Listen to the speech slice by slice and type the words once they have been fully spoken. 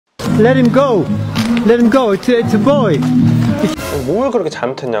Let him go. Let him go. It's a boy. 뭘 그렇게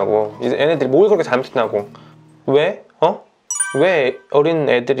잘못했냐고. 얘네들이 뭘 그렇게 잘못했냐고. 왜? 어? 왜 어린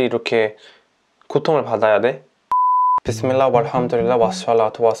애들이 이렇게 고통을 받아야 돼? 비스밀라 walhamdulillah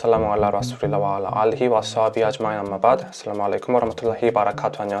wassalatu wassalamu ala rasulillah wa ala alihi wa sahbihi ajma'in amma ba'd. Assalamu alaikum wa rahmatullahi wa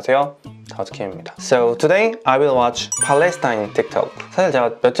barakatuh. 안녕하세요. Daud Kim입니다. So today I will watch Palestine TikTok. 사실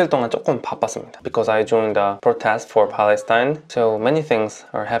제가 며칠 동안 조금 바빴습니다. Because I joined the protest for Palestine. So many things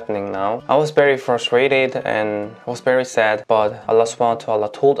are happening now. I was very frustrated and was very sad. But Allah subhanahu wa ta'ala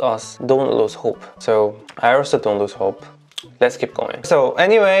told us don't lose hope. So I also don't lose hope. Let's keep going. So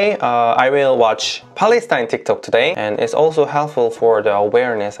anyway, I will watch Palestine TikTok today, and it's also helpful for the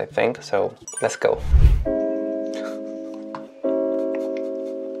awareness, I think. So let's go.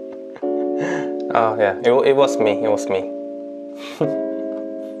 Oh yeah, it was me. It was me.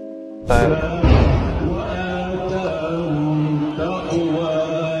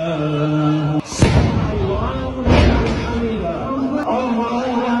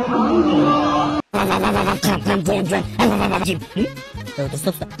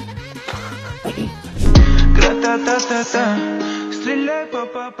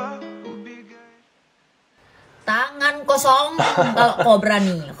 Tangan kosong kalau kau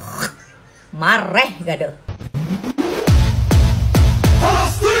berani. Mareh gak ada.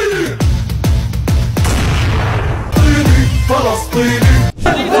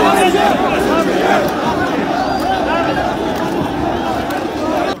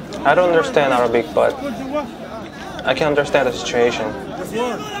 I don't understand Arabic, but I can understand the situation.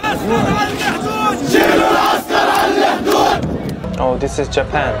 Oh, this is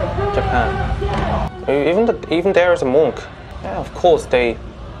Japan. Even there is a monk. Yeah, of course they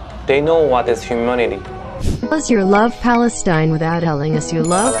know what is humanity. Tell us you love Palestine without telling us you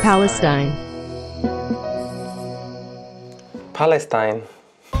love Palestine. Palestine.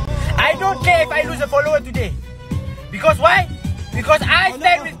 I don't care if I lose a follower today. Because why? Because I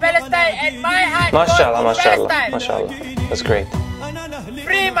stand with Palestine and my heart goes to Palestine. Mashallah. That's great.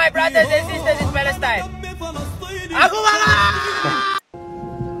 Free my brothers and sisters in Palestine. Aku bangga!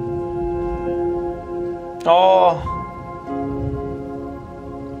 Oh.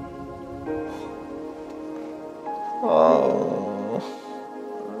 Oh.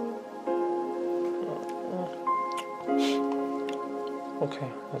 Okay.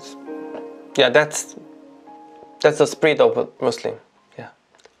 That's the spirit of a Muslim. Yeah.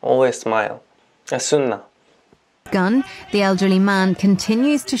 Always smile. A sunnah. Gun, the elderly man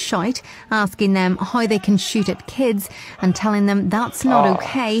continues to shout, asking them how they can shoot at kids and telling them that's not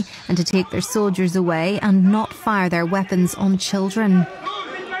okay and to take their soldiers away and not fire their weapons on children.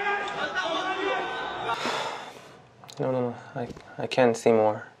 No. I can't see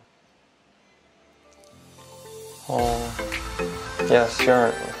more. Oh. Yes,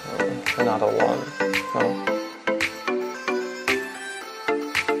 you're not alone. No.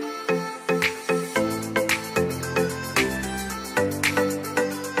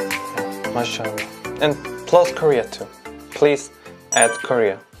 Mashallah. And plus Korea too. Please add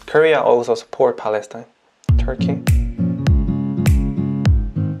Korea. Korea also support Palestine. Turkey.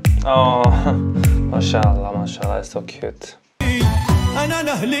 Oh, mashallah, it's so cute.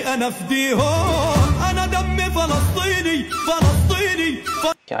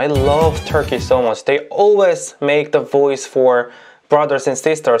 Yeah, I love Turkey so much. They always make the voice for brothers and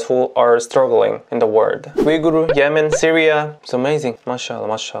sisters who are struggling in the world. Uyghur, Yemen, Syria. It's amazing.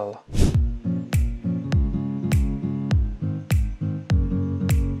 Mashallah.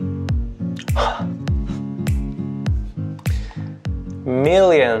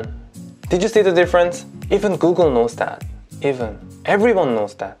 Million. Did you see the difference? Even Google knows that. Everyone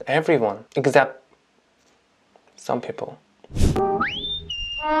knows that. Everyone. Except some people.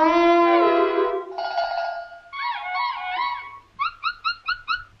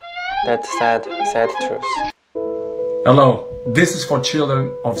 That's sad truth. Hello, this is for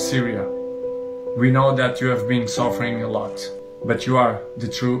children of Syria. We know that you have been suffering a lot, but you are the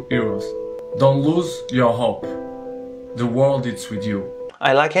true heroes. Don't lose your hope. The world is with you.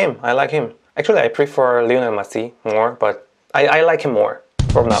 I like him. Actually, I prefer Lionel Messi more, but I like him more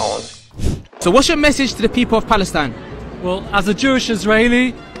from now on. So what's your message to the people of Palestine? Well, as a Jewish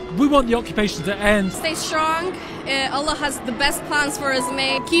Israeli, we want the occupation to end. Stay strong. Allah has the best plans for us,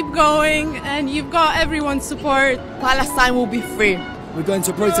 mate. Keep going, and you've got everyone's support. Palestine will be free. We're going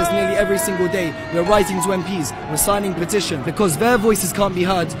to protest nearly every single day. We're writing to MPs. We're signing petitions. Because their voices can't be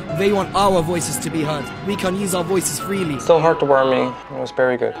heard, they want our voices to be heard. We can use our voices freely. So heartwarming. It was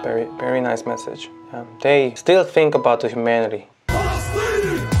very good. Very nice message. They still think about the humanity.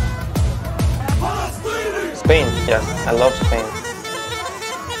 Spain, yes. I love Spain.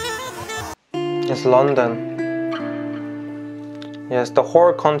 It's London. Yes, the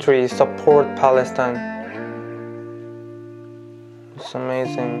whole country support Palestine. It's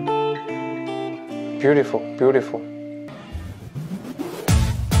amazing. Beautiful, beautiful.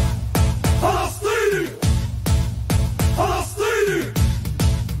 Palestine! Palestine!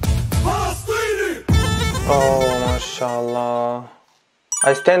 Palestine! Oh, mashallah.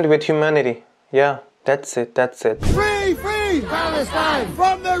 I stand with humanity. Yeah, that's it, that's it. Free, free! Palestine!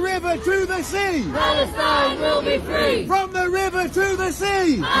 From the river to the sea! Palestine will be free! From the river to the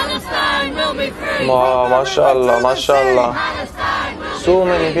sea! Palestine will be free! Wow, mashallah, mashallah. So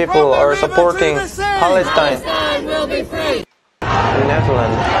many people are supporting Palestine. Palestine will be free!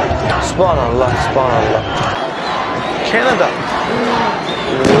 Netherlands. Subhanallah, subhanallah. Canada.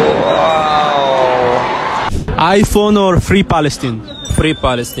 Wow. iPhone or Free Palestine? Free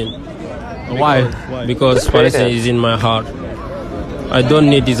Palestine. Why? Because Palestine is in my heart. I don't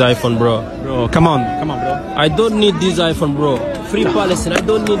need this iPhone, bro. Bro, come on, bro. I don't need this iPhone, bro. Free Palestine. I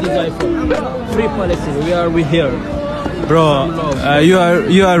don't need this iPhone. Free Palestine. We here. Bro, you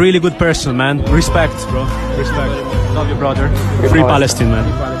are a really good person, man. Respect, bro. Respect. Love you, brother. Free Palestine, man.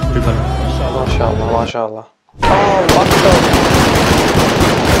 Free Palestine. Mashallah, mashallah. Oh, what the?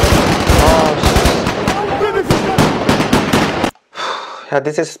 Yeah,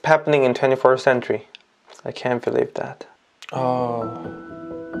 this is happening in 21st century. I can't believe that. Oh,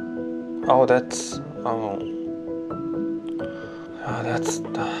 that's. Oh, that's.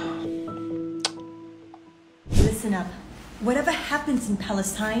 Listen up. Whatever happens in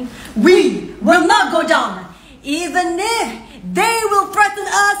Palestine, we will not go down. Even if they will threaten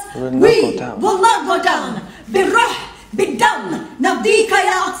us, we will not go down. بالروح بالدم نفديك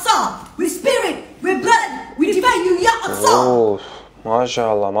يا أقصى. With spirit, with blood, we defend you يا أقصى. Oh,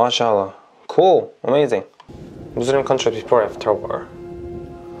 mashallah, mashallah. Cool, amazing. Muslim country before after war.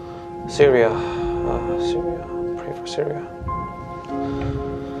 Syria, Syria. Pray for Syria.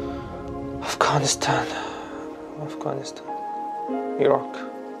 Afghanistan, Iraq.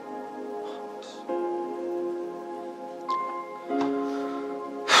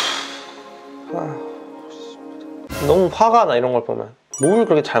 너무 화가 나 이런 걸 보면. 뭘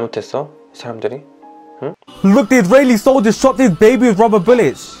그렇게 잘못했어? 이 사람들이? 응? Look, the Israeli soldiers shot this baby with rubber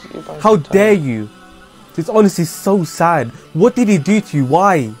bullets. How dare you? It's honestly so sad. What did he do to you?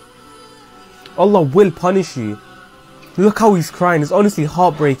 Why? Allah will punish you. Look how he's crying. It's honestly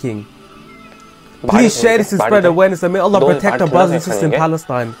heartbreaking. Please share this and spread awareness and may Allah protect our brothers and sisters in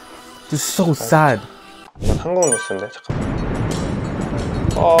Palestine. It's so sad. 이건 한국 뉴스인데 잠깐만.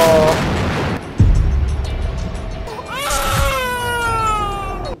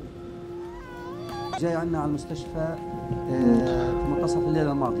 جاي عنا على المستشفى في منتصف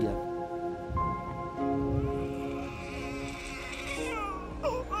الليلة الماضية.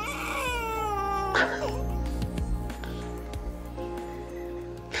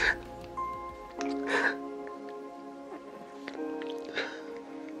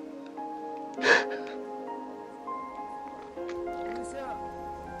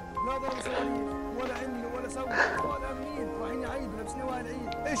 لا ضرب صواريخ ولا عملوا ولا سووا ولا امنين رايحين يعيدوا لابسين وائل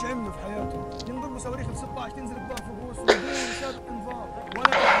العيد، ايش عملوا في حياتهم؟ ينضربوا صواريخ ب 16 تنزل بضعف رؤوس بدون شرط انذار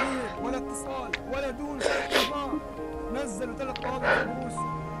ولا تحذير ولا اتصال ولا دون شرط انذار، نزلوا 3 طوابق في رؤوس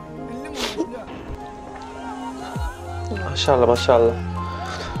نلمهم بالله. ما شاء الله ما شاء الله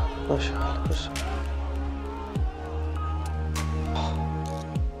ما شاء الله ما شاء الله.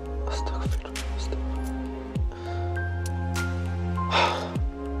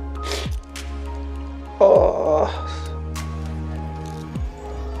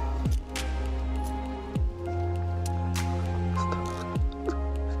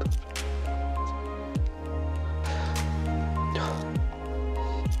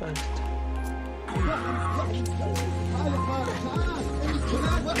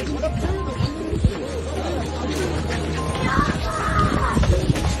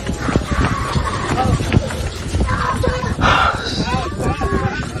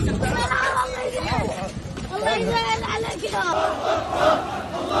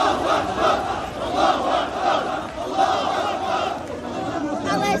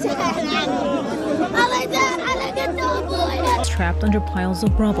 Trapped under piles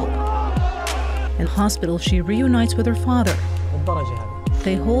of rubble. In hospital, she reunites with her father.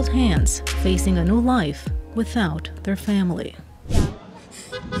 They hold hands, facing a new life without their family.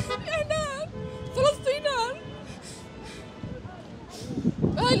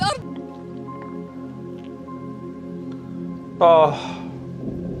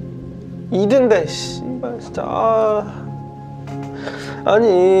 이든데 씨발 진짜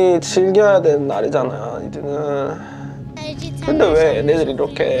아니 즐겨야 되는 날이잖아 이든은. 근데 왜 애들이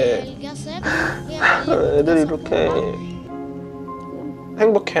이렇게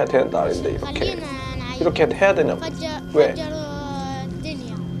행복해야 되는 날인데 이렇게 해야 되냐고. 왜?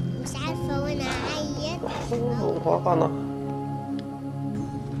 화가 나.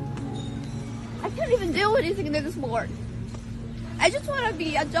 I can't even do anything this morning. I just want to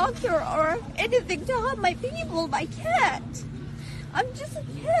be a doctor or anything to help my people, but I can't. I'm just a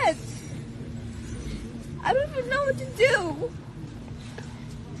kid. I don't even know what to do.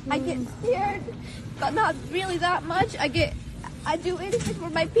 I get scared, but not really that much. I do anything for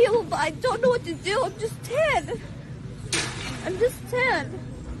my people, but I don't know what to do. I'm just 10. I'm just 10.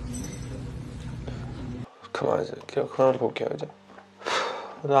 그만 이제 그만 볼게요 이제.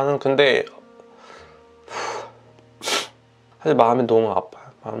 나는 근데 사실 마음이 너무 아파요.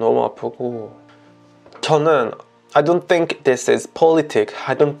 마음 너무 아프고 저는 I don't think this is politics.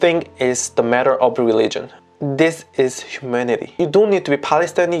 I don't think it's the matter of religion. This is humanity. You don't need to be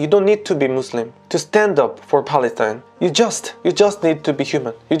Palestinian. You don't need to be Muslim to stand up for Palestine. You just need to be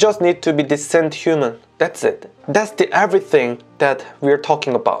human. You just need to be decent human. That's it. That's the everything that we're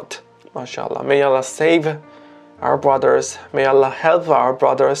talking about. MashaAllah. May Allah save our brothers. May Allah help our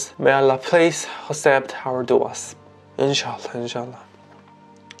brothers. May Allah please accept our du'as. Inshallah, inshallah.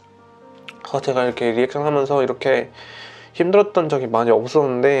 제가 이렇게 리액션 하면서 이렇게 힘들었던 적이 많이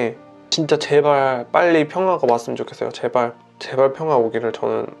없었는데 진짜 제발 빨리 평화가 왔으면 좋겠어요. 제발 평화 오기를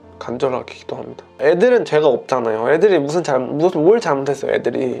저는 간절하게 기도합니다. 애들은 죄가 없잖아요. 애들이 뭘 잘못했어요.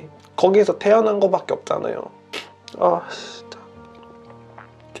 애들이 거기서 태어난 거밖에 없잖아요. 아 진짜.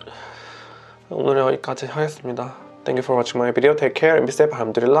 오늘은 여기까지 하겠습니다. Thank you for watching my video. Take care and be safe.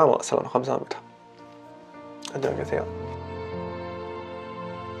 알함두릴라. 감사합니다. 안녕히 계세요.